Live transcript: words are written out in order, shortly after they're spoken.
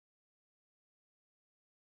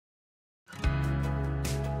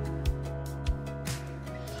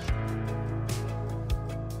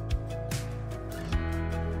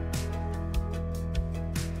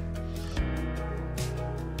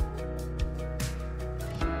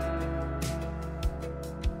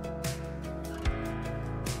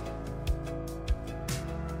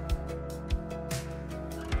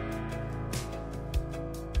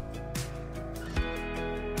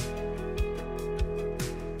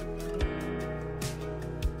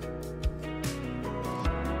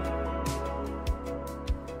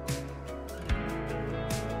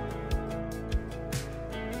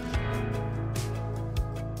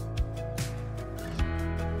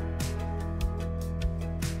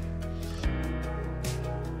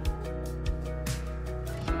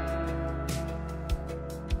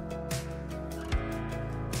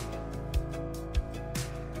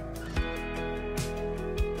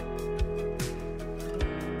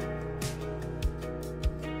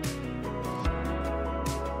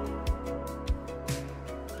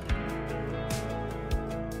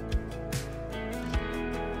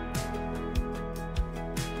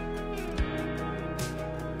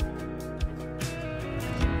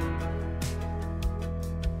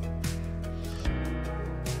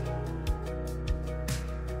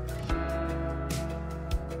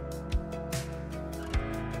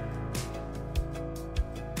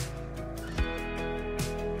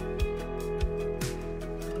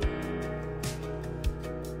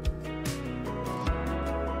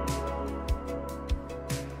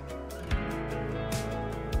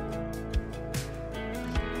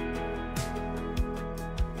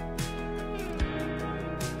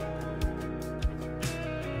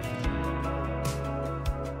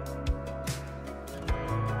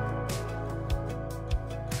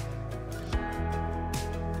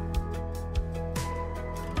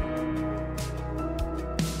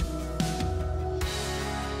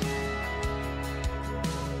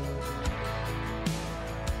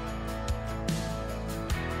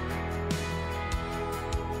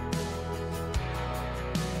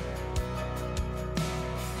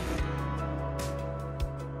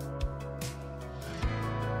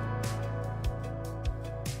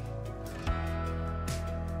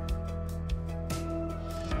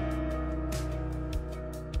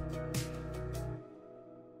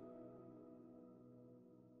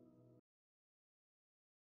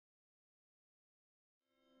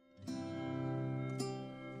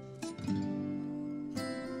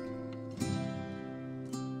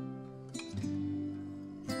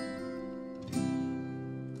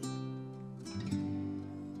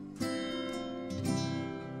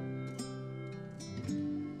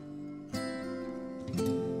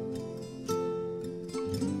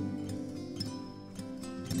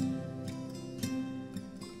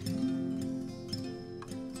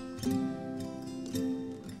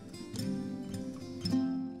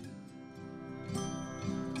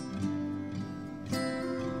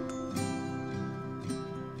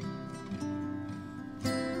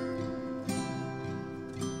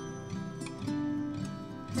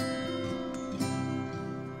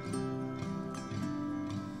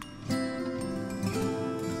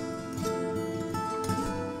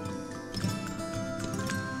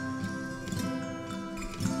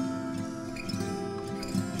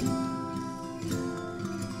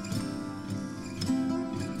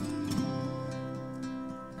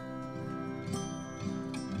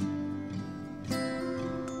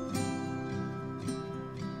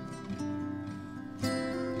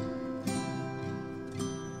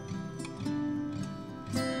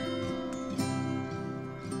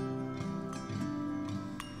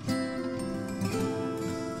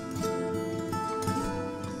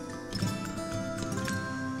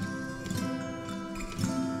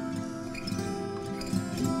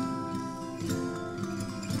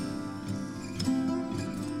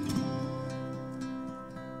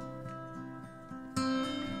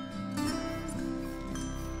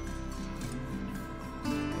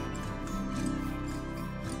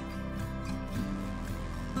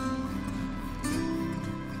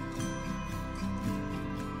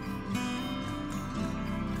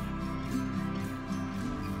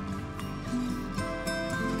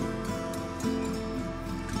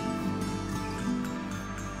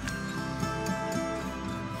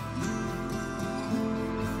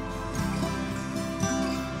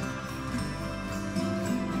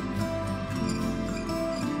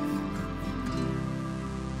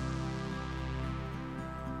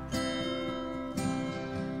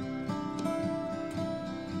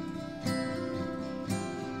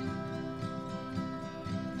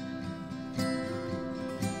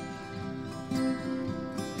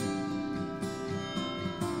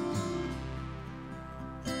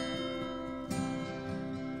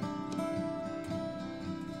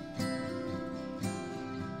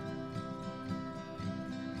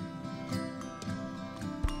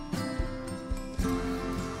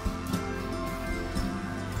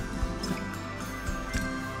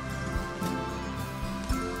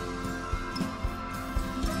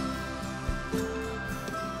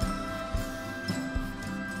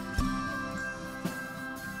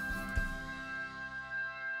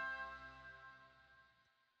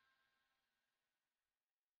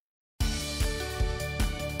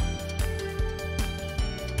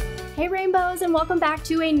Hey rainbows, and welcome back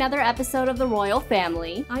to another episode of the Royal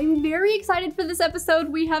Family. I'm very excited for this episode.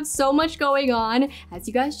 We have so much going on. As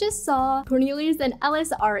you guys just saw, Cornelius and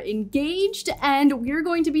Ellis are engaged and we're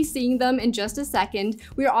going to be seeing them in just a second.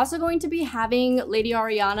 We are also going to be having Lady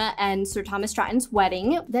Ariana and Sir Thomas Stratton's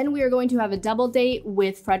wedding. Then we are going to have a double date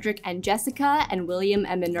with Frederick and Jessica and William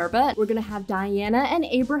and Minerva. We're gonna have Diana and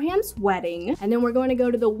Abraham's wedding. And then we're going to go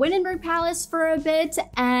to the Windenburg Palace for a bit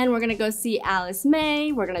and we're gonna go see Alice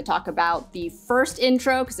May. We're gonna talk about the first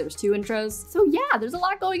intro because there was 2 intros. So yeah, there's a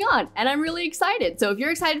lot going on and I'm really excited. So if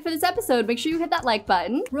you're excited for this episode, make sure you hit that like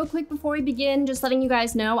button. Real quick before we begin, just letting you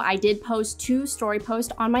guys know, I did post 2 story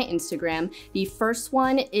posts on my Instagram. The first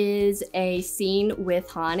one is a scene with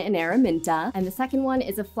Han and Araminta, and the second one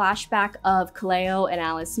is a flashback of Kaleo and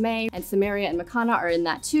Alice May, and Samaria and Makana are in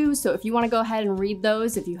that too. So if you want to go ahead and read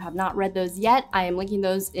those, if you have not read those yet, I am linking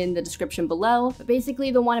those in the description below. But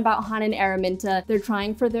basically the one about Han and Araminta, they're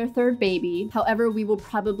trying for their 3rd baby. However, we will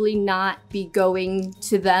probably not be going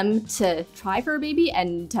to them to try for a baby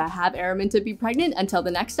and to have Araminta be pregnant until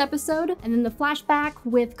the next episode. And then the flashback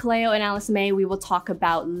with Kaleo and Alice May, we will talk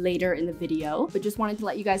about later in the video, but just wanted to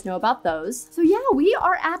let you guys know about those. So yeah, we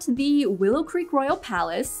are at the Willow Creek Royal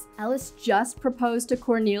Palace. Ellis just proposed to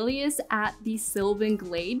Cornelius at the Sylvan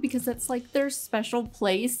Glade because that's like their special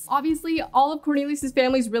place. Obviously, all of Cornelius's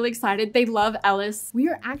family is really excited. They love Ellis. We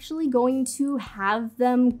are actually going to have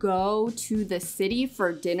them go to the city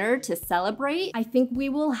for dinner to celebrate. I think we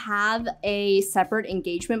will have a separate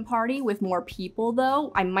engagement party with more people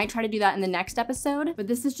though. I might try to do that in the next episode, but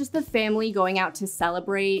this is just the family going out to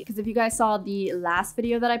celebrate. Because if you guys saw, the last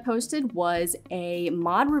video that I posted was a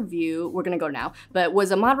mod review. We're gonna go now, but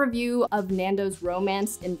was a mod review of Nando's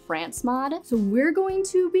Romance in France mod. So we're going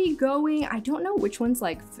to be going, I don't know which one's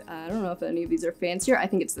like, I don't know if any of these are fancier. I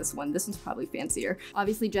think it's this one. This one's probably fancier.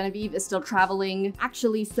 Obviously Genevieve is still traveling.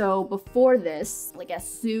 Actually, so before this, like as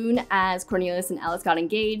soon as Cornelius and Ellis got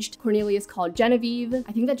engaged, Cornelius called Genevieve.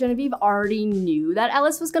 I think that Genevieve already knew that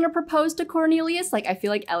Ellis was gonna propose to Cornelius. Like I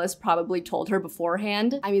feel like Ellis probably told her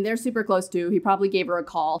beforehand. I mean, they're super close too. He probably gave her a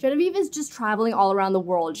call. Genevieve is just traveling all around the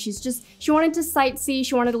world. She wanted to sightsee.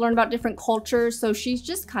 She wanted to learn about different cultures. So she's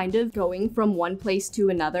just kind of going from one place to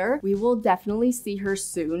another. We will definitely see her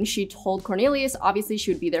soon. She told Cornelius, obviously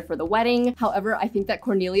she would be there for the wedding. However, I think that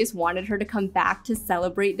Cornelius wanted her to come back to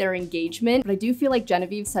celebrate their engagement. But I do feel like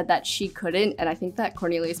Genevieve said that she couldn't. And I think that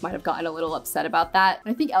Cornelius might have gotten a little upset about that.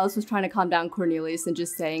 And I think Ellis was trying to calm down Cornelius and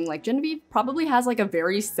just saying like, Genevieve probably has like a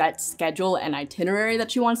very set schedule and itinerary that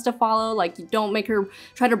she wants to follow. Like you don't make her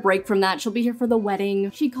try to break from that. She'll be here for the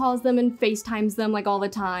wedding. She calls them and FaceTimes them like all the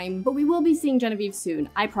time. But we will be seeing Genevieve soon,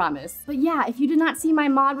 I promise. But yeah, if you did not see my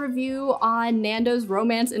mod review on Nando's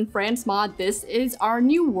Romance in France mod, this is our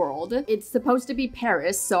new world. It's supposed to be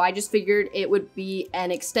Paris, so I just figured it would be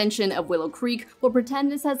an extension of Willow Creek. We'll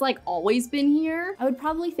pretend this has like always been here. I would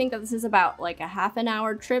probably think that this is about like a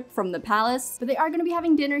half-an-hour trip from the palace, but they are gonna be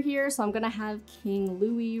having dinner here, so I'm gonna have King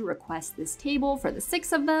Louis request this table for the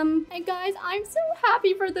 6 of them. And guys, I'm so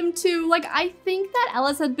happy for them too. Like, I think that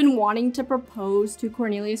Ellis had been wanting to propose to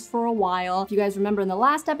Cornelius for a while. If you guys remember in the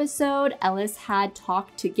last episode, Ellis had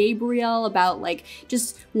talked to Gabriel about like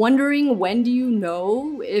just wondering, when do you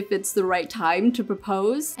know if it's the right time to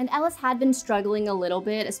propose? And Ellis had been struggling a little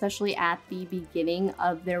bit, especially at the beginning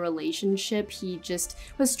of their relationship. He just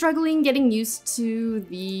was struggling getting used to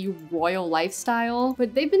the royal lifestyle,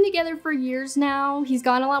 but they've been together for years now. He's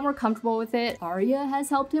gotten a lot more comfortable with it. Arya has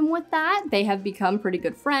helped him with that. They have become pretty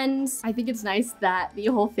good friends. I think it's nice that the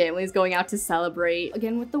whole family is going out to celebrate.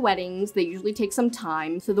 Again, with the weddings, they usually take some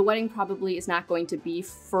time. So the wedding probably is not going to be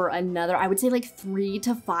for another, I would say like 3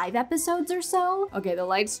 to 5 episodes or so. Okay, the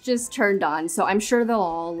lights just turned on, so I'm sure they'll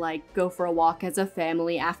all like go for a walk as a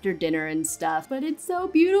family after dinner and stuff. But it's so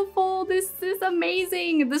beautiful. This is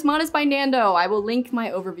amazing. This mod is by Nando. I will link my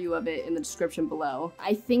overview of it in the description below.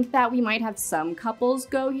 I think that we might have some couples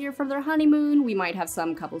go here for their honeymoon. We might have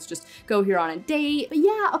some couples just go here on a date. But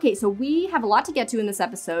yeah, okay, so we have a lot to get to in this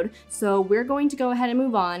episode, so we're going to go ahead and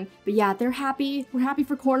move on. But yeah, they're happy. We're happy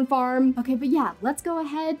for Corn Farm. Okay, but yeah, let's go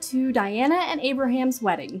ahead to Diana and Abraham's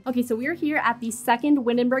wedding. Okay, so we're here at the 2nd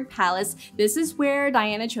Windenburg Palace. This is where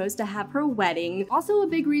Diana chose to have her wedding. Also, a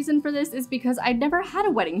big reason for this is because I'd never had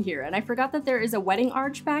a wedding here, and I forgot that there is a wedding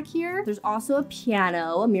arch back here. There's also a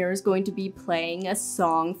piano. Amira's going to be playing a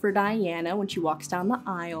song for Diana when she walks down the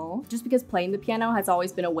aisle, just because playing the piano has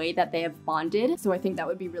always been a way that they have bonded. So I think that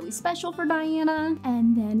would be really special for Diana.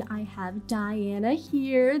 And then I have Diana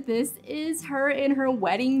here. This is her in her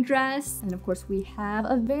wedding dress. And of course we have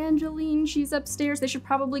Evangeline. She's upstairs. They should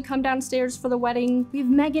probably come downstairs for the wedding. We have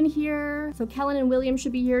Megan here. So Kellen and William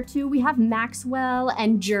should be here too. We have Maxwell Maxwell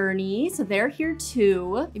and Journey. So they're here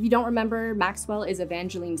too. If you don't remember, Maxwell is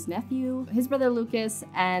Evangeline's nephew, his brother Lucas,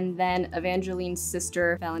 and then Evangeline's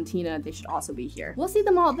sister Valentina. They should also be here. We'll see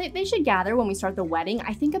them all. They should gather when we start the wedding.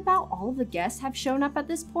 I think about all of the guests have shown up at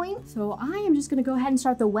this point. So I am just gonna go ahead and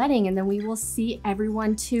start the wedding, and then we will see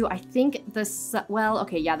everyone too. I think the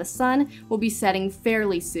sun will be setting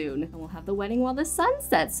fairly soon, and we'll have the wedding while the sun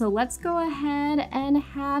sets. So let's go ahead and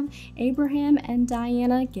have Abraham and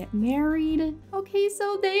Diana get married. Okay,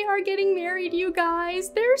 so they are getting married, you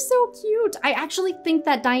guys. They're so cute. I actually think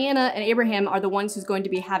that Diana and Abraham are the ones who's going to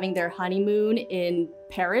be having their honeymoon in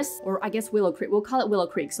Paris, or I guess Willow Creek. We'll call it Willow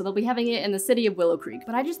Creek. So they'll be having it in the city of Willow Creek.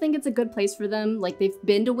 But I just think it's a good place for them. Like, they've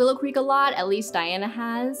been to Willow Creek a lot, at least Diana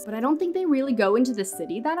has, but I don't think they really go into the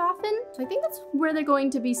city that often. So I think that's where they're going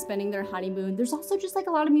to be spending their honeymoon. There's also just like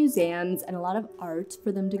a lot of museums and a lot of art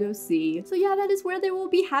for them to go see. So yeah, that is where they will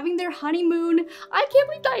be having their honeymoon. I can't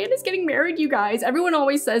believe Diana's getting married, you guys. Everyone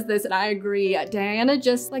always says this, and I agree. Diana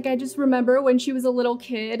I just remember when she was a little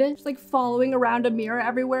kid, just like following around Amira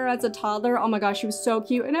everywhere as a toddler. Oh my gosh, she was so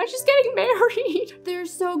cute, and now she's getting married. They're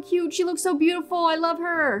so cute. She looks so beautiful. I love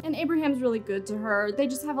her. And Abraham's really good to her. They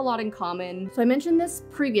just have a lot in common. So I mentioned this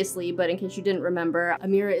previously, but in case you didn't remember,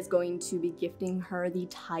 Amira is going to be gifting her the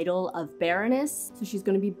title of Baroness. So she's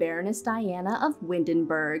going to be Baroness Diana of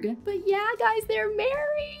Windenburg. But yeah, guys, they're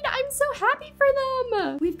married. I'm so happy for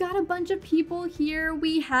them. We've got a bunch of people here.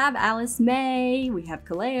 We have Alice May, we have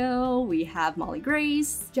Kaleo, we have Molly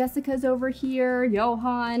Grace, Jessica's over here,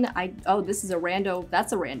 Johan. Oh, this is a rando.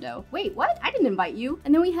 That's a rando. Wait, what? I didn't invite you.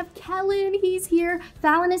 And then we have Kellen, he's here.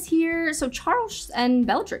 Fallon is here. So Charles and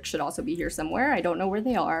Bellatrix should also be here somewhere. I don't know where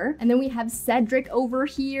they are. And then we have Cedric over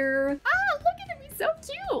here. Ah, look at him. So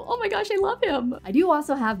cute. Oh my gosh, I love him. I do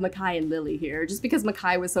also have Makai and Lily here, just because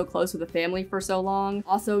Makai was so close with the family for so long.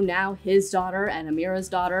 Also, now his daughter and Amira's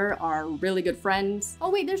daughter are really good friends.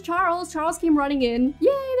 Oh wait, there's Charles. Charles came running in.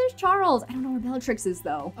 Yay, there's Charles. I don't know where Bellatrix is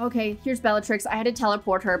though. Okay, here's Bellatrix. I had to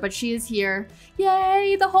teleport her, but she is here.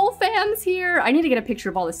 Yay, the whole fam's here. I need to get a picture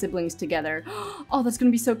of all the siblings together. Oh, that's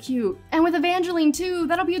gonna be so cute. And with Evangeline too,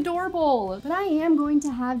 that'll be adorable. But I am going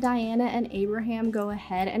to have Diana and Abraham go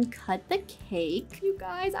ahead and cut the cake. You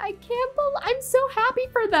guys, I can't believe, I'm so happy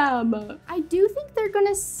for them. I do think they're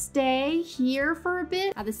gonna stay here for a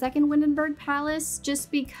bit at the second Windenburg Palace,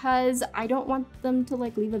 just because I don't want them to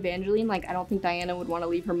like leave Evangeline. Like, I don't think Diana would want to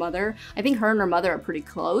leave her mother. I think her and her mother are pretty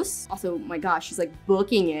close. Also, my gosh, she's like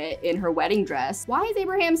booking it in her wedding dress. Why is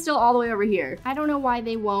Abraham still all the way over here? I don't know why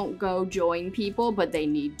they won't go join people, but they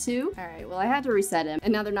need to. All right, well, I had to reset him,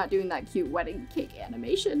 and now they're not doing that cute wedding cake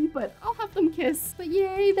animation, but I'll have them kiss. But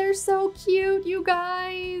yay, they're so cute, you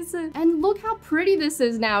guys. And look how pretty this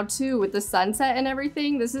is now too, with the sunset and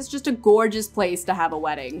everything. This is just a gorgeous place to have a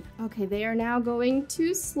wedding. Okay, they are now going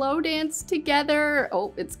to slow dance together.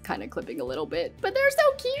 Oh, it's kind of clipping a little bit, but they're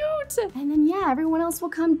so cute. And then yeah, everyone else will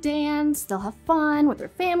come dance. They'll have fun with their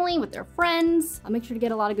family, with their friends. I'll make sure to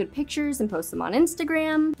get a lot of good pictures and post them on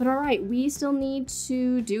Instagram. But all right, we still need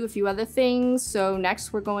to do a few other things. So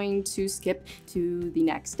next we're going to skip to the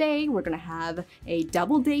next day. We're gonna have a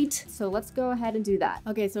double date. So let's go ahead and do that.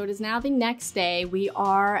 Okay, so it is now the next day. We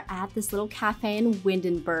are at this little cafe in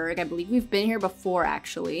Windenburg. I believe we've been here before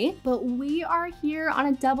actually, but we are here on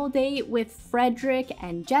a double date with Frederick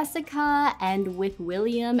and Jessica and with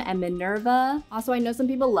William and Minerva. Also, I know some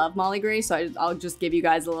people love Molly Grace, so I'll just give you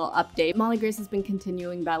guys a little update. Molly Grace has been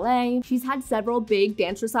continuing ballet. She's had several big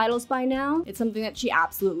dance recitals by now. It's something that she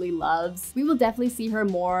absolutely loves. We will definitely see her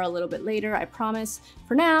more a little bit later, I promise.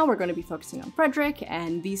 For now, we're going to be focusing on Frederick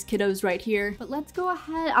and these kiddos right here. But let's go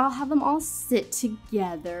ahead. I'll have them all sit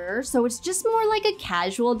together. So it's just more like a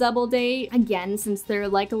casual double date. Again, since they're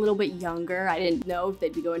like a little bit younger, I didn't know if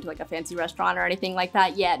they'd be going to like a fancy restaurant or anything like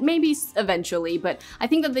that yet. Maybe eventually, but I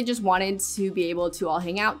think that they just wanted to be able to all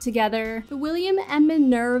hang out together. But William and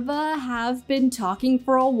Minerva have been talking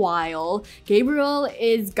for a while. Gabriel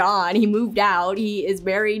is gone. He moved out. He is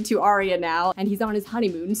married to Arya now, and he's on his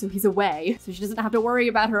honeymoon, so he's away. So she doesn't have to worry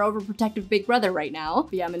about her overprotective big brother right now.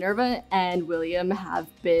 But yeah, Minerva and William have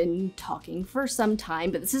been talking for some time,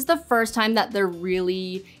 but this is the first time that they're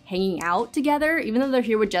really hanging out together, even though they're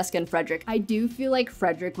here with Jessica and Frederick. I do feel like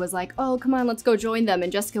Frederick was like, oh, come on, let's go join them.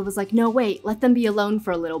 And Jessica was like, no, wait, let them be alone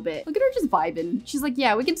for a little bit. Look at her just vibing. She's like,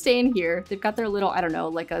 yeah, we can stay in here. They've got their little, I don't know,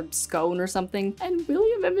 like a scone or something. And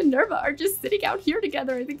William and Minerva are just sitting out here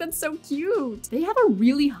together. I think that's so cute. They have a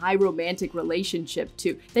really high romantic relationship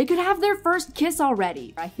too. They could have their first kiss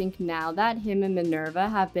already. I think now that him and Minerva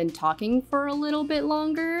have been talking for a little bit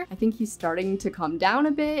longer. I think he's starting to calm down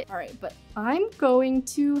a bit. All right, but I'm going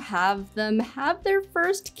to have them have their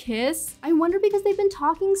first kiss. I wonder, because they've been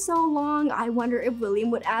talking so long, I wonder if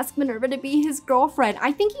William would ask Minerva to be his girlfriend.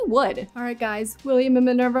 I think he would. All right, guys, William and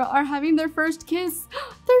Minerva are having their first kiss.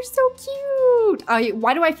 They're so cute.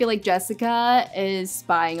 Why do I feel like Jessica is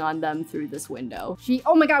spying on them through this window?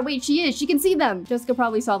 Oh my God, wait, she is. She can see them. Jessica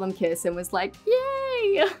probably saw them kiss and was like,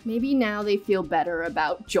 yay. Maybe now they feel better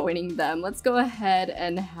about joining them. Let's go ahead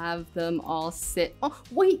and have them all sit. Oh,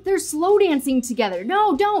 wait, they're slow dancing together.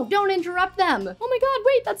 No, don't interrupt them. Oh my God,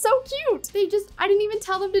 wait, that's so cute. I didn't even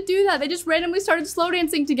tell them to do that. They just randomly started slow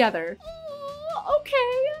dancing together. Okay.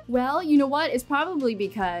 Well, you know what? It's probably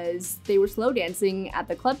because they were slow dancing at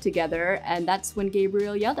the club together, and that's when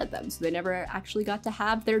Gabriel yelled at them, so they never actually got to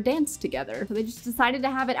have their dance together. So they just decided to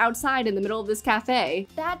have it outside in the middle of this cafe.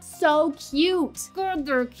 That's so cute. God,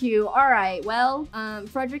 they're cute. All right, well,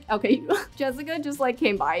 Frederick, okay, Jessica just like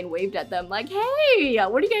came by and waved at them like, hey,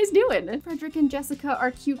 what are you guys doing? Frederick and Jessica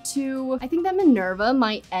are cute too. I think that Minerva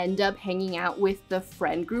might end up hanging out with the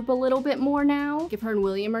friend group a little bit more now. If her and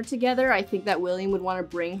William are together, I think that William would want to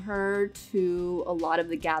bring her to a lot of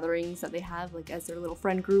the gatherings that they have, like as their little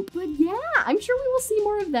friend group. But yeah, I'm sure we will see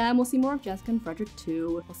more of them. We'll see more of Jessica and Frederick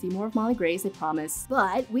too. We'll see more of Molly Grace, I promise.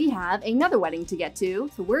 But we have another wedding to get to.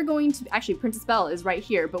 So we're going to, actually Princess Belle is right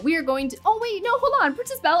here, but we are going to, oh wait, no, hold on.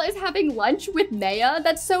 Princess Belle is having lunch with Naya.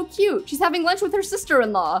 That's so cute. She's having lunch with her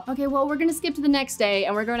sister-in-law. Okay, well, we're gonna skip to the next day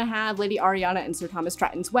and we're gonna have Lady Ariana and Sir Thomas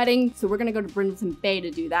Stratton's wedding. So we're gonna go to Brindleton Bay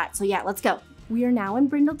to do that. So yeah, let's go. We are now in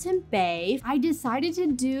Brindleton Bay. I decided to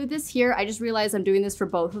do this here. I just realized I'm doing this for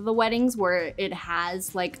both of the weddings where it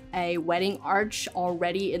has like a wedding arch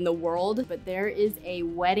already in the world, but there is a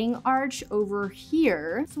wedding arch over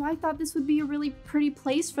here. So I thought this would be a really pretty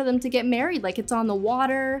place for them to get married. Like it's on the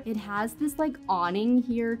water. It has this like awning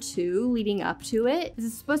here too, leading up to it. This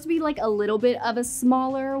is supposed to be like a little bit of a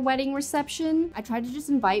smaller wedding reception. I tried to just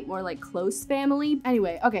invite more like close family.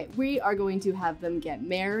 Anyway, okay, we are going to have them get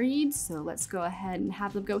married. So let's go ahead and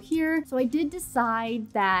have them go here. So I did decide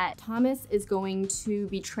that Thomas is going to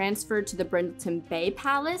be transferred to the Brindleton Bay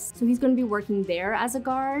Palace. So he's going to be working there as a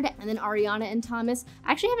guard. And then Ariana and Thomas,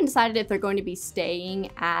 I actually haven't decided if they're going to be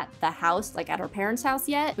staying at the house, like at her parents' house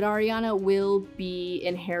yet, but Ariana will be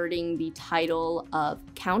inheriting the title of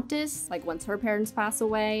Countess, like once her parents pass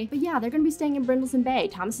away. But yeah, they're going to be staying in Brindleton Bay.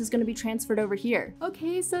 Thomas is going to be transferred over here.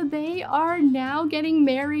 Okay, so they are now getting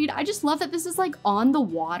married. I just love that this is like on the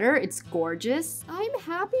water. It's gorgeous. I'm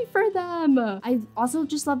happy for them. I also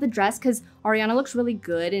just love the dress because Ariana looks really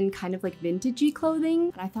good in kind of like vintagey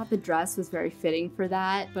clothing. And I thought the dress was very fitting for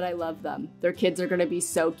that, but I love them. Their kids are gonna be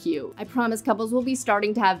so cute. I promise couples will be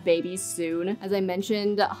starting to have babies soon. As I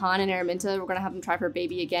mentioned, Han and Araminta, we're gonna have them try for a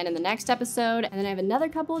baby again in the next episode. And then I have another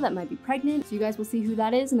couple that might be pregnant. So you guys will see who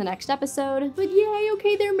that is in the next episode. But yay,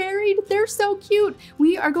 okay, they're married. They're so cute.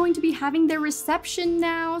 We are going to be having their reception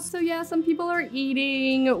now. So yeah, some people are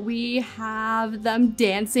eating. We have them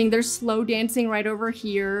dancing. They're slow dancing right over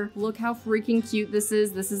here. Look how freaking cute this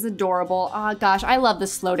is. This is adorable. Oh gosh, I love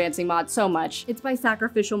this slow dancing mod so much. It's by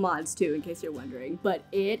Sacrificial Mods too, in case you're wondering, but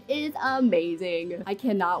it is amazing. I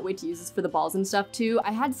cannot wait to use this for the balls and stuff too.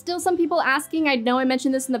 I had still some people asking, I know I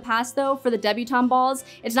mentioned this in the past though, for the debutante balls.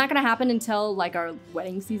 It's not gonna happen until like our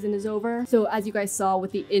wedding season is over. So as you guys saw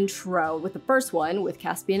with the intro, with the first one with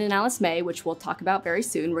Caspian and Alice May, which we'll talk about very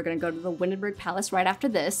soon, we're gonna go to the Windenburg Palace right after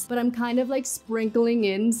this, but I'm kind of like sprinkling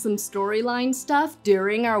in some storyline stuff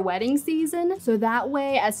during our wedding season. So that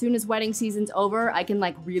way, as soon as wedding season's over, I can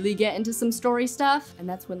like really get into some story stuff. And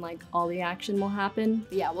that's when like all the action will happen.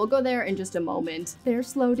 But yeah, we'll go there in just a moment. They're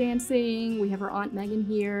slow dancing. We have her Aunt Megan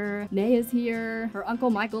here. Naya's here. Her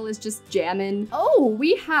Uncle Michael is just jamming. Oh,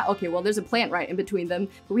 we have, okay, well, there's a plant right in between them.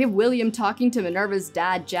 But we have William talking to Minerva's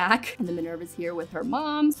dad, Jack. And then Minerva's here with her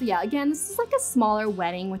mom. So yeah, again, this is like a smaller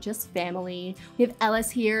wedding with just family. We have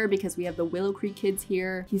Ellis here because we have the Willow Creek kids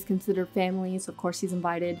here. He's considered family, so of course he's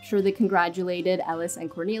invited. I'm sure they congratulated Ellis and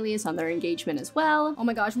Cornelius on their engagement as well. Oh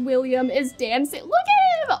my gosh, William is dancing. Look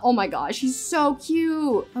at him! Oh my gosh, he's so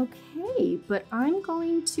cute. Okay, but I'm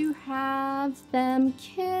going to have them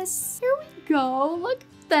kiss. Here we go, look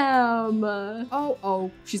them. Oh,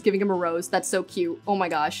 she's giving him a rose. That's so cute. Oh my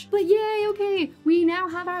gosh. But yay, okay. We now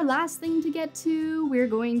have our last thing to get to. We're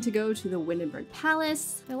going to go to the Windenburg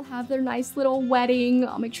Palace. They'll have their nice little wedding.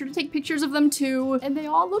 I'll make sure to take pictures of them too. And they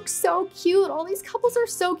all look so cute. All these couples are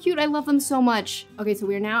so cute. I love them so much. Okay, so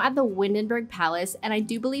we're now at the Windenburg Palace. And I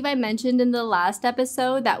do believe I mentioned in the last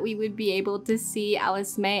episode that we would be able to see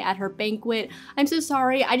Alice May at her banquet. I'm so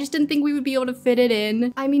sorry. I just didn't think we would be able to fit it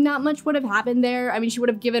in. I mean, not much would have happened there. I mean, she would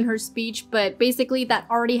have given her speech, but basically that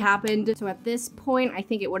already happened. So at this point, I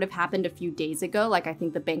think it would have happened a few days ago. Like, I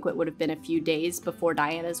think the banquet would have been a few days before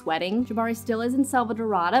Diana's wedding. Jabari still is in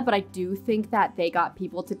Salvadorada, but I do think that they got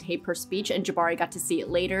people to tape her speech and Jabari got to see it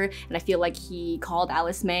later. And I feel like he called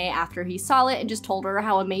Alice May after he saw it and just told her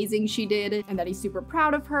how amazing she did and that he's super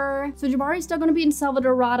proud of her. So Jabari's still gonna be in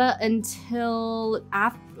Salvadorada until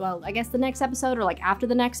after, well, I guess the next episode or like after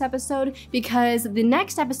the next episode, because the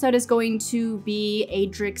next episode is going to be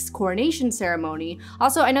Adric's coronation ceremony.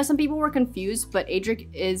 Also, I know some people were confused, but Adric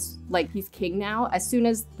is like, he's king now. As soon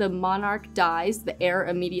as the monarch dies, the heir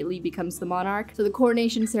immediately becomes the monarch. So the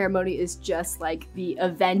coronation ceremony is just like the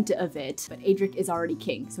event of it, but Adric is already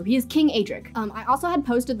king. So he is King Adric. I also had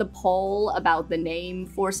posted the poll about the name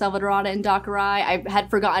for Salvadorada and Dockerai. I had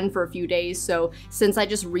forgotten for a few days, so since I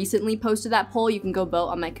just recently posted that poll, you can go vote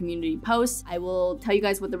on my community posts. I will tell you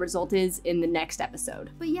guys what the result is in the next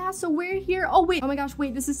episode. But yeah, so we're here. Oh wait, oh my gosh,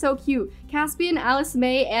 wait, this is so cute. Caspian, Alice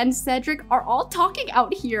May, and Cedric are all talking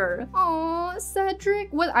out here. Aw, Cedric.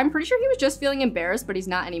 Well, I'm pretty sure he was just feeling embarrassed, but he's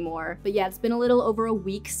not anymore. But yeah, it's been a little over a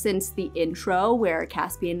week since the intro where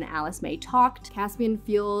Caspian and Alice May talked. Caspian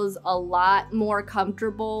feels a lot more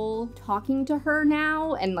comfortable talking to her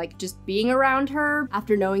now and like just being around her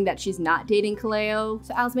after knowing that she's not dating Kaleo.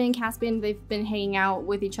 So Alice May and Caspian, they've been hanging out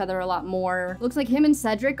with each other a lot more. Looks like him and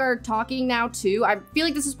Cedric are talking now too. I feel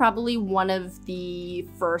like this is probably one of the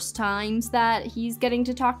first times that he's getting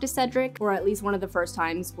to talk to Cedric, or at least one of the first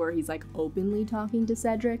times where he's like openly talking to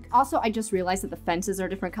Cedric. Also, I just realized that the fences are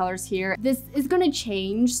different colors here. This is gonna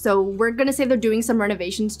change, so we're gonna say they're doing some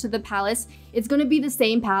renovations to the palace. It's gonna be the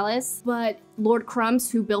same palace, but Lord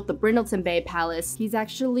Crumps, who built the Brindleton Bay Palace, he's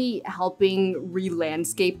actually helping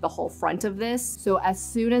re-landscape the whole front of this. So as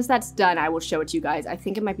soon as that's done, I will show it to you guys. I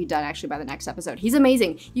think it might be done actually by the next episode. He's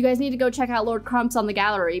amazing. You guys need to go check out Lord Crumps on the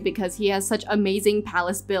gallery because he has such amazing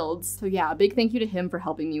palace builds. So yeah, a big thank you to him for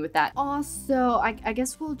helping me with that. Also, I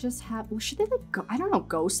guess we'll just have, well, should they like go, I don't know,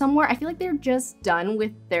 go somewhere? I feel like they're just done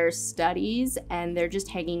with their studies and they're just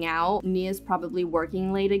hanging out. Nia's probably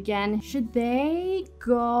working late again. Should they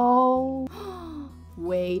go?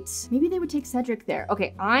 Wait, maybe they would take Cedric there.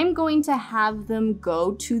 Okay, I'm going to have them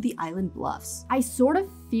go to the Island Bluffs. I sort of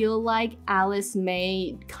feel like Alice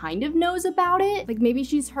May kind of knows about it. Like maybe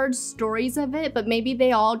she's heard stories of it, but maybe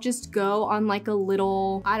they all just go on like a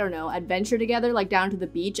little, I don't know, adventure together, like down to the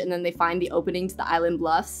beach, and then they find the opening to the Island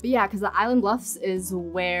Bluffs. But yeah, because the Island Bluffs is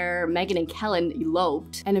where Megan and Kellen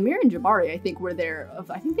eloped. And Amir and Jabari, I think, were there.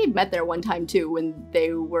 I think they met there one time too when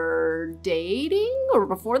they were dating or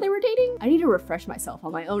before they were dating. I need to refresh myself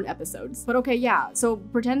on my own episodes. But okay, yeah. So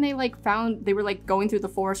pretend they like found, they were like going through the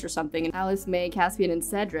forest or something, and Alice May, Caspian, and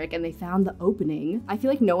Cedric, and they found the opening. I feel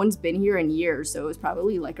like no one's been here in years, so it was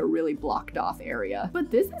probably like a really blocked off area. But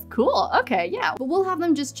this is cool. Okay, yeah. But we'll have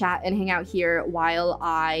them just chat and hang out here while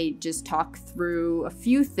I just talk through a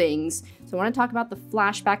few things. So I want to talk about the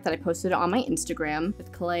flashback that I posted on my Instagram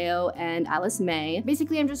with Kaleo and Alice May.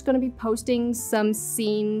 Basically, I'm just going to be posting some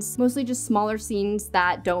scenes, mostly just smaller scenes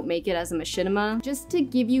that don't make it as a machinima, just to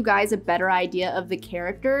give you guys a better idea of the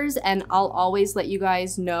characters. And I'll always let you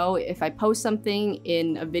guys know if I post something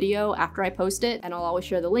in a video after I post it, and I'll always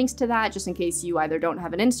share the links to that just in case you either don't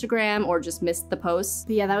have an Instagram or just missed the posts.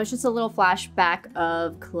 But yeah, that was just a little flashback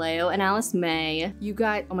of Kaleo and Alice May. You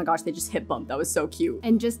guys, oh my gosh, they just hip bumped. That was so cute.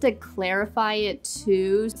 And just to clarify it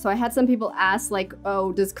too, so I had some people ask like,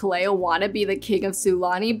 oh, does Kaleo want to be the king of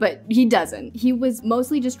Sulani? But he doesn't. He was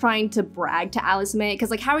mostly just trying to brag to Alice May,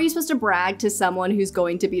 because like, how are you supposed to brag to someone who's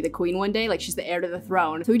going to be the queen one day? Like, she's the heir to the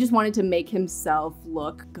throne. So he just wanted to make himself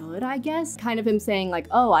look good, I guess. Kind of him saying like,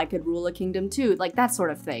 oh, I could rule a kingdom too, like that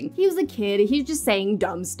sort of thing. He was a kid, he's just saying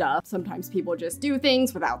dumb stuff. Sometimes people just do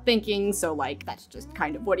things without thinking, so like, that's just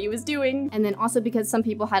kind of what he was doing. And then also because some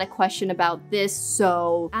people had a question about this,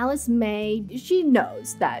 so Alice May, she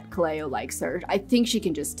knows that Kaleo likes her. I think she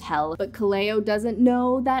can just tell, but Kaleo doesn't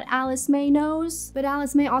know that Alice May knows. But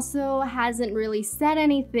Alice May also hasn't really said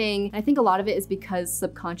anything. I think a lot of it is because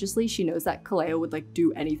subconsciously she knows that Kaleo would like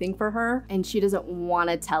do anything for her, and she doesn't want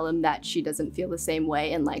to tell him that she doesn't feel the same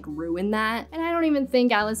way and like ruin that. And I don't even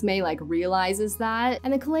think Alice May like realizes that.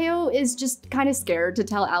 And then Kaleo is just kind of scared to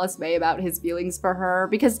tell Alice May about his feelings for her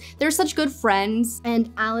because they're such good friends.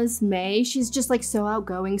 And Alice May, she's just like so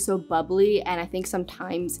outgoing, so bubbly, and I think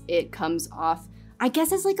sometimes it comes off, I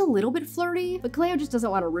guess is like a little bit flirty, but Cleo just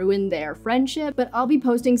doesn't want to ruin their friendship. But I'll be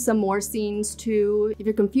posting some more scenes too. If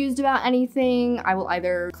you're confused about anything, I will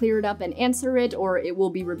either clear it up and answer it, or it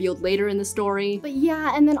will be revealed later in the story. But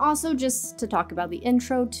yeah, and then also just to talk about the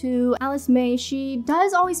intro too, Alice May, she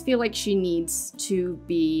does always feel like she needs to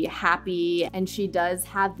be happy, and she does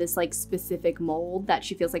have this like specific mold that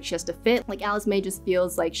she feels like she has to fit. Like Alice May just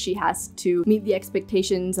feels like she has to meet the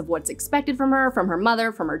expectations of what's expected from her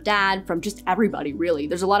mother, from her dad, from just everybody really.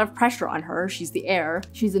 There's a lot of pressure on her. She's the heir.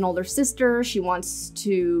 She's an older sister. She wants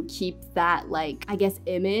to keep that like, I guess,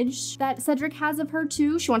 image that Cedric has of her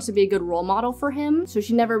too. She wants to be a good role model for him. So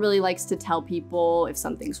she never really likes to tell people if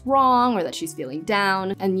something's wrong or that she's feeling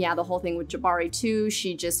down. And yeah, the whole thing with Jabari too,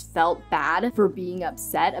 she just felt bad for being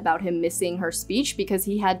upset about him missing her speech because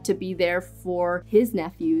he had to be there for his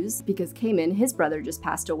nephews because Cayman, his brother, just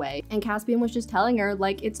passed away. And Caspian was just telling her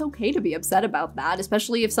like, it's okay to be upset about that,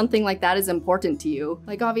 especially if something like that is important to you.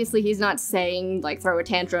 Like obviously he's not saying like throw a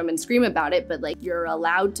tantrum and scream about it, but like you're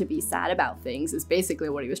allowed to be sad about things is basically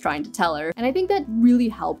what he was trying to tell her. And I think that really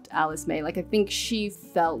helped Alice May. Like I think she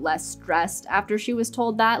felt less stressed after she was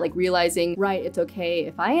told that, like realizing, right, it's okay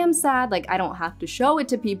if I am sad, like I don't have to show it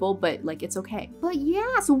to people, but like it's okay. But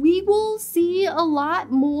yeah, so we will see a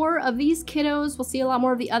lot more of these kiddos. We'll see a lot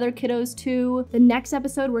more of the other kiddos too. The next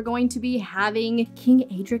episode, we're going to be having King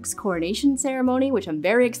Adric's coronation ceremony, which I'm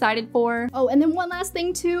very excited for. Oh, and then one last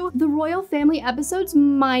thing too, the royal family episodes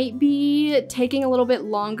might be taking a little bit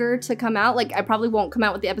longer to come out. Like I probably won't come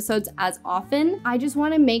out with the episodes as often. I just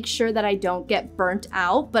want to make sure that I don't get burnt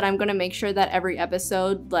out, but I'm going to make sure that every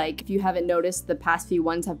episode, like if you haven't noticed, the past few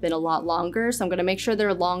ones have been a lot longer. So I'm going to make sure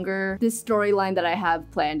they're longer. This storyline that I have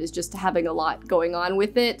planned is just having a lot going on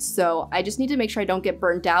with it. So I just need to make sure I don't get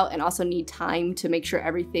burnt out and also need time to make sure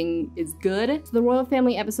everything is good. So the royal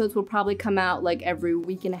family episodes will probably come out like every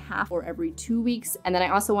week and a half or every 2 weeks. And then I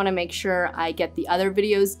also want to make sure I get the other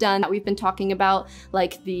videos done that we've been talking about,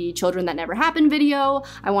 like the Children That Never Happened video.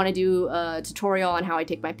 I want to do a tutorial on how I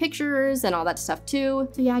take my pictures and all that stuff too.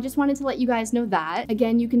 So yeah, I just wanted to let you guys know that.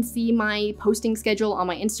 Again, you can see my posting schedule on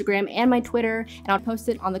my Instagram and my Twitter, and I'll post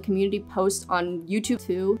it on the community post on YouTube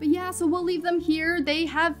too. But yeah, so we'll leave them here. They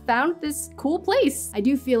have found this cool place. I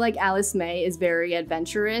do feel like Alice May is very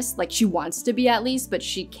adventurous. Like she wants to be at least, but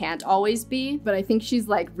she can't always be. But I think she's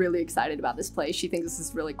like really excited about this place. She thinks this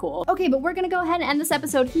is really cool. Okay, but we're gonna go ahead and end this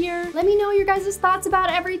episode here. Let me know your guys' thoughts about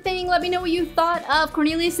everything. Let me know what you thought of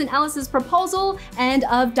Cornelius and Alice's proposal and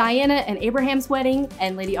of Diana and Abraham's wedding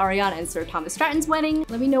and Lady Ariana and Sir Thomas Stratton's wedding.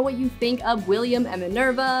 Let me know what you think of William and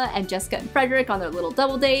Minerva and Jessica and Frederick on their little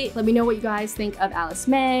double date. Let me know what you guys think of Alice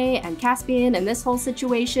May and Caspian and this whole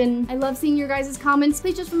situation. I love seeing your guys' comments.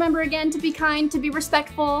 Please just remember again to be kind, to be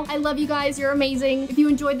respectful. I love you guys. You're amazing. If you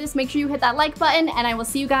enjoyed this, make sure you hit that like button, and I will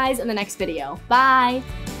see you guys in the next video.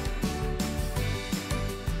 Bye!